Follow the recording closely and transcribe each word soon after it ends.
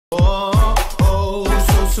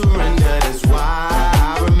surrender. That's why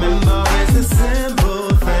I remember it's the simple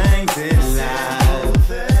things in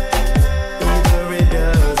life. Either it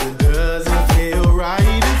does or doesn't feel right.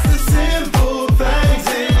 It's the simple things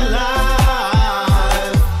in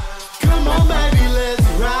life. Come on, baby, let's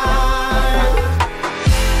ride.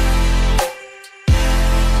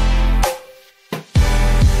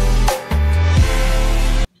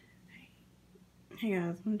 Hey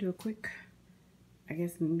guys, I'm gonna do a quick, I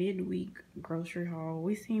guess, midweek grocery haul.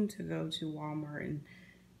 We seem to go to Walmart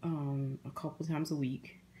a couple times a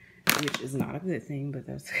week, which is not a good thing, but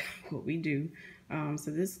that's what we do.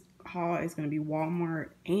 So this haul is going to be Walmart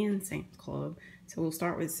and Sam's Club. So we'll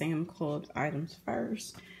start with Sam's Club's items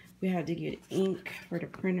first. We had to get ink for the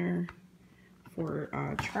printer for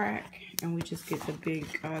track, and we just get the big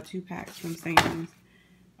 2-packs from Sam's.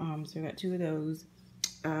 So we got 2 of those.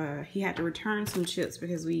 He had to return some chips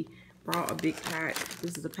because we brought a big pack.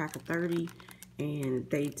 This is a pack of 30, and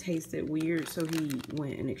they tasted weird, so he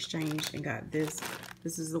went and exchanged and got this.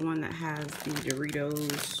 This is the one that has the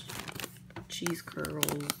Doritos, cheese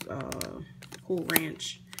curls, Cool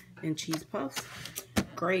Ranch, and cheese puffs.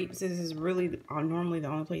 Grapes, this is really normally the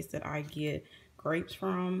only place that I get grapes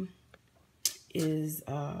from is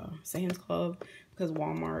Sam's Club, because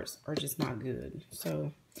Walmart's are just not good.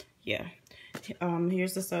 So yeah,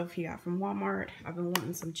 here's the stuff he got from Walmart. I've been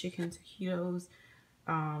wanting some chicken taquitos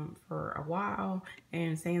for a while,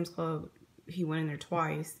 and Sam's Club, he went in there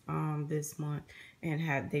twice this month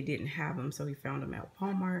and they didn't have them, so he found them at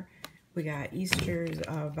Walmart. We got Easter's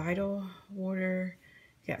Vital Water.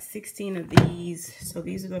 We got 16 of these. So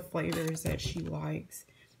these are the flavors that she likes: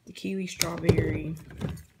 the kiwi strawberry,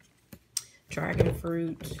 dragon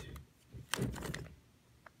fruit,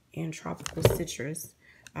 and tropical citrus.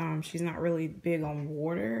 She's not really big on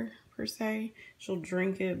water per se. She'll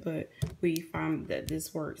drink it, but we find that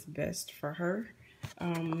this works best for her.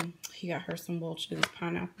 He got her some Welch's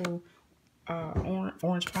pineapple,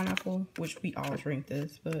 orange pineapple, which we always drink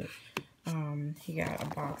this, but he got a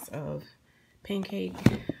box of pancake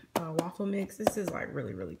waffle mix. This is like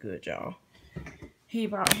really, really good, y'all. He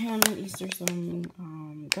brought him and Easter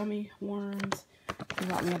some gummy worms. He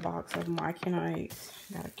got me a box of Myconites.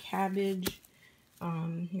 Got a cabbage.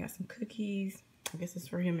 He got some cookies. I guess it's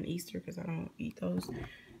for him and Easter because I don't eat those.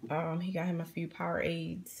 He got him a few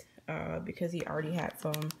Powerades because he already had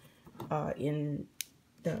some in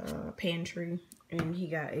the pantry. And he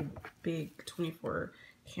got a big 24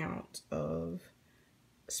 count of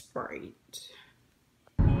Sprite.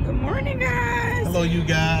 Good morning, guys. Hello, you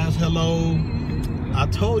guys. Hello. I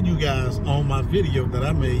told you guys on my video that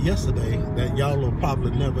I made yesterday that y'all will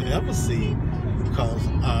probably never ever see, because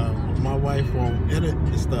my wife won't edit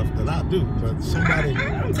the stuff that I do. But somebody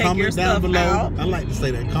comment down below. Out. I like to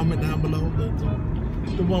say that. Comment down below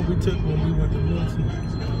the one we took when we went to Wilson.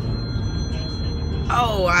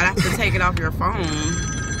 Oh, I'd have to take it off your phone.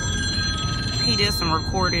 He did some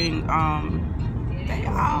recording. They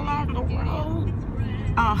all on the road.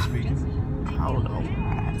 Hold on,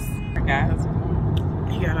 guys.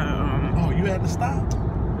 You gotta. Oh, you had to stop.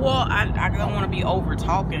 Well, I don't want to be over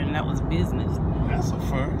talking. That was business. That's a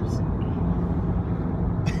first.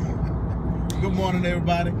 Good morning,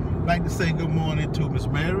 everybody. I'd like to say good morning to Miss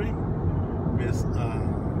Mary, Miss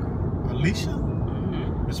Alicia,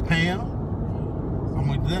 Miss Pam. I'm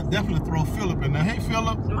gonna definitely throw Philip in there. Hey,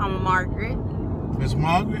 Philip. Mama Margaret. Miss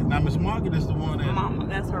Margaret. Now, Miss Margaret is the one that. Mama,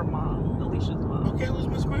 that's her mom. Alicia's mom. Okay, who's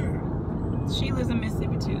Miss Mary? She lives in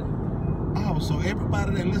Mississippi too. Oh, so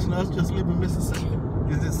everybody that listens to us just live in Mississippi.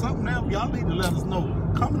 Is it something else? Y'all need to let us know.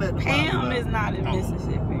 Comment at the bottom. Pam is not in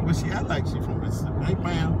Mississippi. But she, I like she from Mississippi. Hey,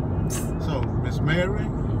 Pam. So, Miss Mary,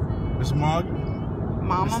 Miss Margaret,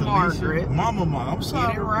 Mama Margaret. Mama Margaret. I'm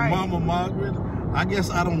sorry, get it right. Mama Margaret. I guess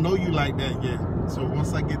I don't know you like that yet. So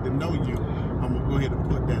once I get to know you, I'm gonna go ahead and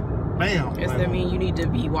put that bam. Does that mean you need to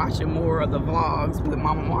be watching more of the vlogs with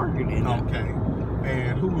Mama Margaret in it? Okay.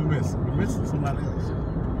 And who we missing? We're missing somebody else.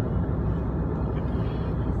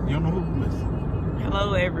 You don't know who we're missing?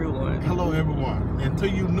 Hello, everyone. Hello, everyone. And to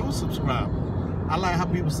you new subscribers, I like how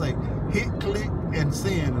people say hit, click, and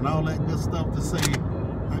send, and all that good stuff to say.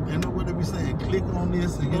 You know what they be saying? Click on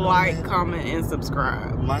this and hit like, on that. comment, and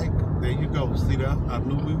subscribe. Like, there you go. See that? I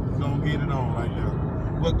knew we were gonna get it on like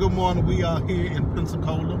that. Well, good morning. We are here in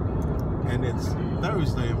Pensacola, and it's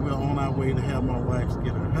Thursday, and we're on our way to have my wife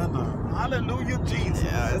get her hair done. Hallelujah, Jesus.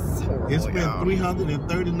 Yeah, it's horrible. It's been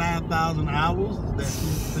 339,000 hours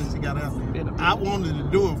since she got out. I wanted to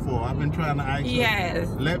do it for her. I've been trying to ask her.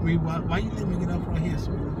 Let me. Why you let me get up right here,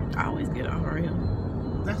 sweetie? I always get up right here.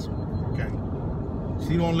 That's okay.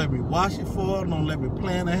 She don't let me wash it for her, don't let me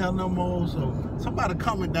play in the hell no more. So somebody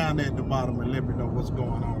comment down there at the bottom and let me know what's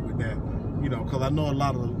going on with that. You know, because I know a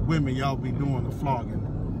lot of women, y'all be doing the flogging.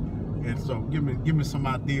 And so give me some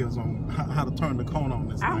ideas on how to turn the corner on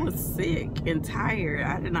this thing. I was sick and tired.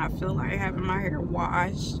 I did not feel like having my hair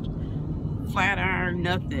washed, flat iron,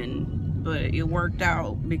 nothing. But it worked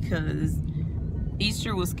out because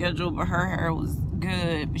Easter was scheduled, but her hair was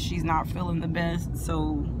good, but she's not feeling the best.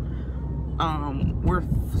 So we're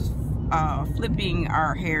flipping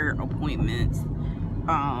our hair appointments,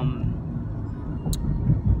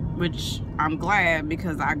 which I'm glad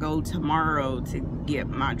because I go tomorrow to get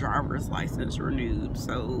my driver's license renewed,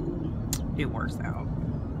 so it works out.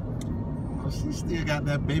 She still got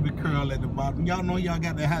that baby curl at the bottom. Y'all know y'all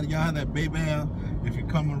got that, how y'all have that baby hair if you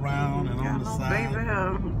come around and on the side. Baby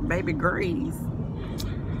hair, baby grease.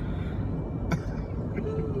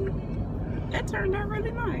 That turned out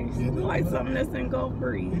really nice. Yeah, like something that's in Gulf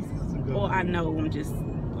Breeze. Well, I know, I'm just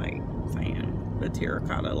like saying the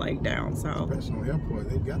terracotta like down south. Especially on the airport,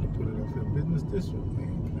 they got to put it up in business district.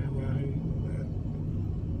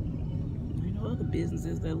 I know other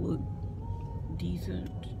businesses that look decent.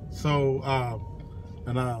 So, oh,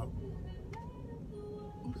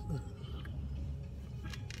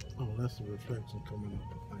 that's a reflection coming up.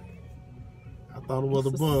 I thought it was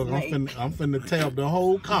a bug. I'm finna tab the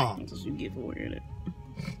whole car. That's what you get for wearing it.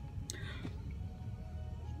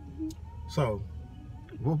 So,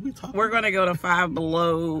 what we talking? We're gonna go to Five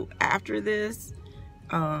Below after this.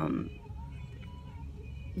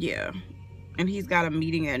 Yeah, and he's got a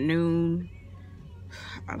meeting at noon.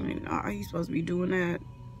 I don't even know how he's supposed to be doing that.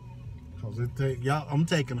 Cause I'm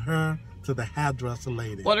taking her to the hairdresser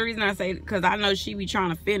lady. Well, the reason I say, because I know she be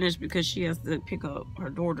trying to finish because she has to pick up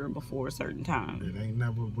her daughter before a certain time. It ain't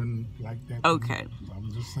never been like that. Okay.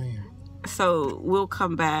 I'm just saying. So we'll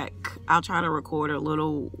come back. I'll try to record a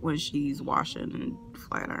little when she's washing and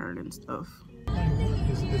flat iron and stuff.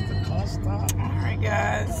 Is the car stopped? All right,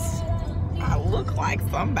 guys. I look like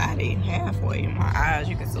somebody halfway in my eyes.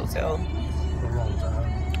 You can still tell. For a long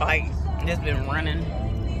time. Like, just been running.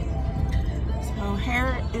 So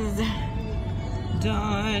hair is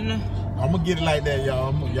done. I'm gonna get it like that,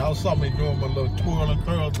 y'all. Y'all saw me doing my little twirl and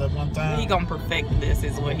curls at one time. He gonna perfect this,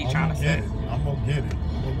 is what he's trying to say. I'm gonna get it.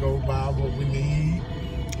 I'm gonna go buy what we need.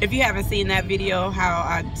 If you haven't seen that video, how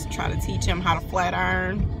I try to teach him how to flat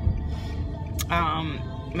iron,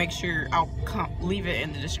 make sure I'll leave it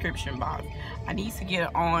in the description box. I need to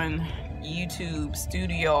get on YouTube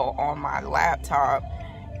Studio on my laptop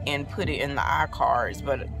and put it in the iCards,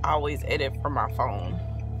 but I always edit from my phone.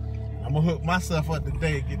 I'm gonna hook myself up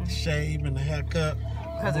today, get the shave and the haircut.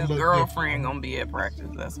 Because his girlfriend gonna be at practice,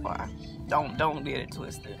 that's why. Don't get it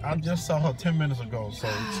twisted. I just saw her 10 minutes ago, so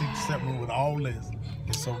she sent me with all this.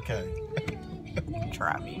 It's okay.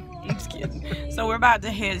 Try me. I'm just kidding. So we're about to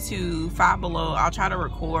head to Five Below. I'll try to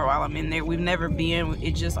record while I'm in there. We've never been.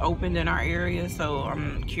 It just opened in our area, so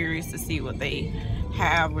I'm curious to see what they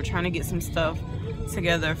have. We're trying to get some stuff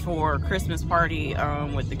together for Christmas party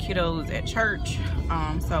with the kiddos at church.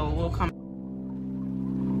 So we'll come.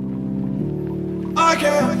 I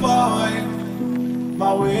can't find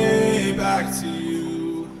my way back to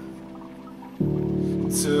you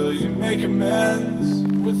until you make amends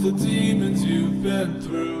with the demons you've been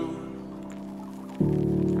through.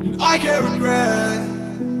 And I can't regret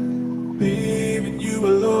leaving you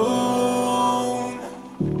alone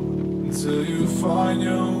until you find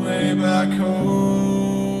your way back home.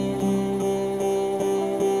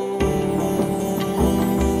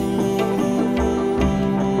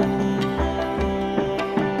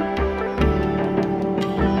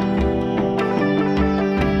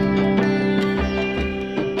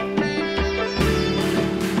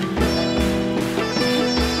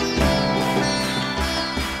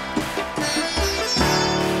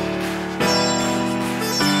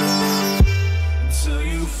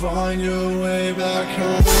 Find your way back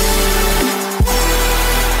home.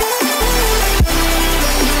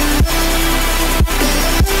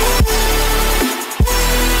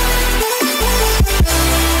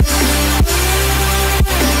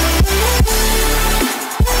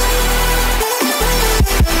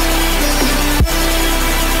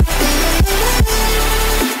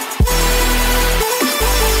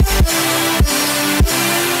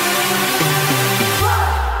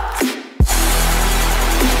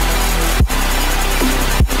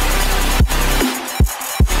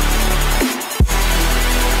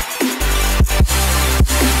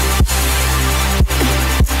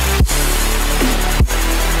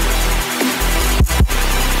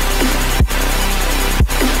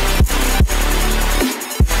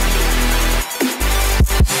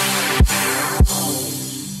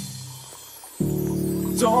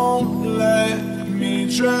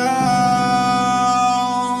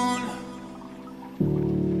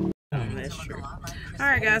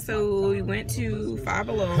 Alright guys, so we went to Five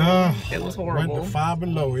Below. It was horrible. Went to Five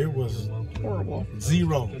Below. It was horrible.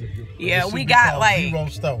 Zero. Yeah, we got like Zero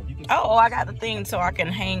Stone. Oh, I got the thing so I can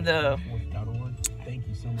hang the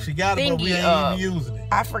She got it, but we ain't even using it.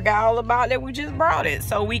 I forgot all about that. We just brought it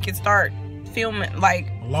so we can start filming like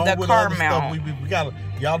Along the with car other mount. Stuff, we gotta,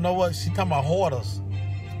 y'all know what? She talking about hoarders.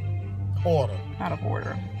 Hoarder. Not a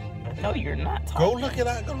hoarder. No, you're not talking. Go look at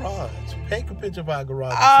our garage. Take a picture of our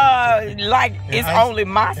garage. Like and it's only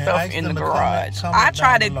my stuff in the garage. I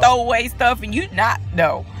try to throw away stuff and you not.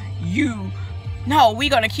 No, you. No, we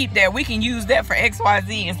gonna keep that. We can use that for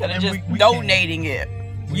XYZ instead of just donating it.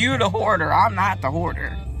 You're the hoarder. I'm not the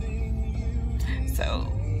hoarder. So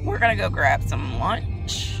we're gonna go grab some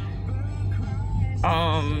lunch.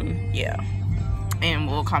 Yeah, and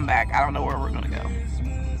we'll come back. I don't know where we're gonna go.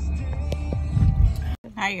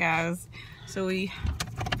 Hi guys, so we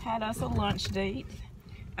had us a lunch date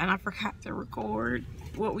and I forgot to record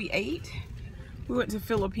what we ate. We went to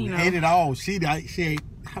Filipino. We ate it all. She ate.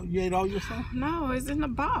 You ate all yourself? No, it's in the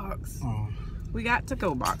box. Oh. We got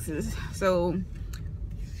to-go boxes. So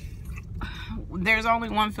there's only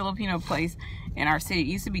one Filipino place in our city. It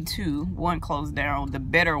used to be two. One closed down. The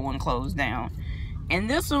better one closed down. And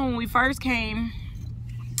this one, when we first came,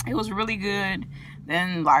 it was really good.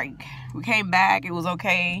 Then like we came back, it was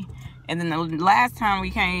okay. And then the last time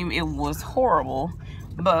we came, it was horrible.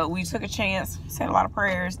 But we took a chance, said a lot of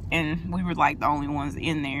prayers, and we were like the only ones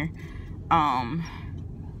in there.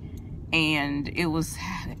 And it was,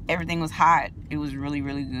 everything was hot. It was really,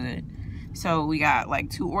 really good. So we got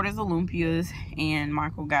like 2 orders of lumpias, and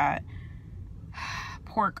Michael got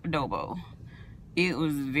pork adobo. It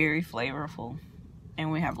was very flavorful,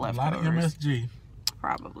 and we have leftovers. A lot of MSG.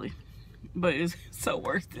 Probably. But it's so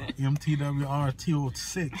worth it.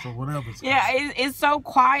 MTWR206 or whatever it's called. Yeah, it's so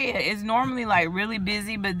quiet. It's normally like really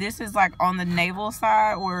busy, but this is like on the naval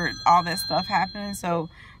side where all that stuff happens. So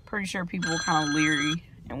pretty sure people were kind of leery,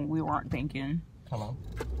 and we weren't thinking. Hello.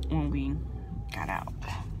 When we got out.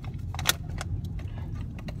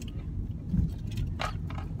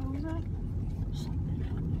 What was that?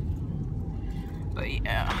 But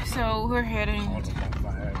yeah, so we're heading.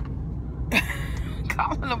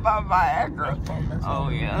 Calling about Viagra. Oh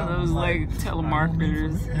yeah, those like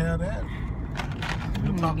telemarketers. Yeah, that.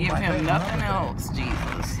 Give him nothing else,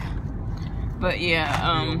 Jesus. But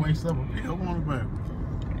yeah, waste up a pill on the back.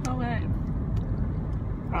 Okay.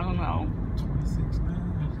 I don't know. 26 now.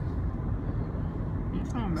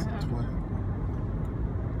 It's not bad. 12.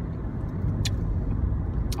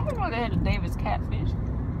 I don't know they had a Davis catfish.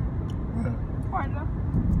 Yeah. Right now.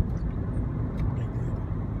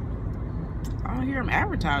 I don't hear them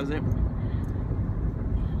advertise it.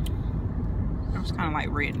 It was kind of like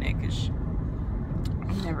redneckish.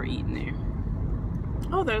 I've never eaten there.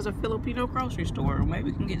 Oh, there's a Filipino grocery store.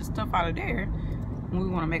 Maybe we can get stuff out of there when we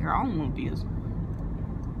want to make our own lumpias.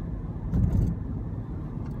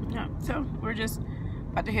 Yeah, so we're just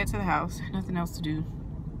about to head to the house. Nothing else to do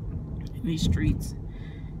in these streets.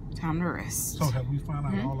 Time to rest. So have we found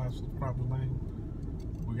out all our subscribers' names?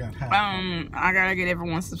 We got half. I gotta get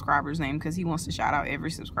everyone's subscriber's name because he wants to shout out every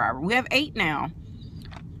subscriber. We have 8 now.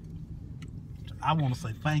 I want to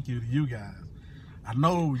say thank you to you guys. I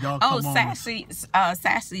know y'all come on.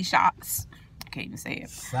 Sassy Shots. I can't even say it.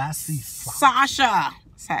 Sassy Sasha.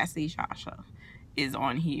 Sassy Sasha is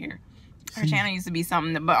on here. Her channel used to be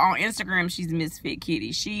something, but on Instagram, she's Misfit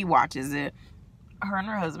Kitty. She watches it. Her and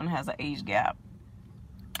her husband has an age gap.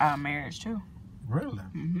 Marriage too. Really?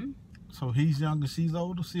 Mm-hmm. So he's younger, she's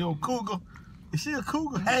older. She a cougar. Is she a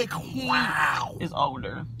cougar? Hey, wow. Is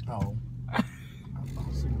older. Oh. I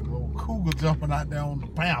thought she was a little cougar jumping out there on the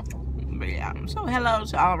panther. But yeah. So hello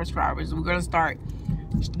to all of our subscribers. We're gonna start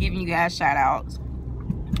giving you guys shout outs.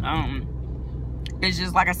 It's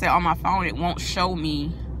just like I said on my phone, it won't show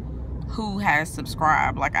me who has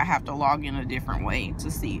subscribed. Like I have to log in a different way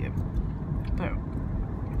to see it. But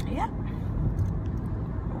yeah.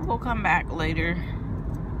 We'll come back later.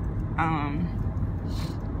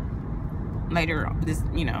 Later this,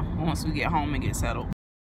 once we get home and get settled.